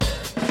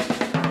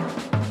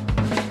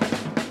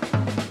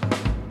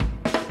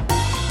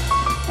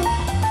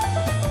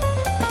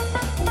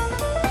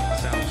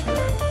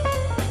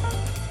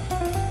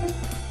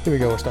Here we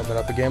go. We're starting it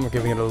up again. We're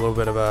giving it a little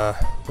bit of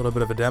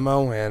a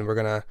demo, and we're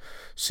gonna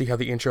see how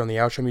the intro and the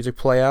outro music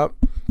play out.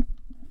 I'm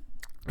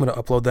gonna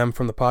upload them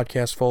from the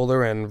podcast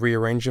folder and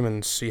rearrange them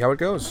and see how it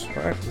goes.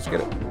 All right, let's get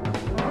it.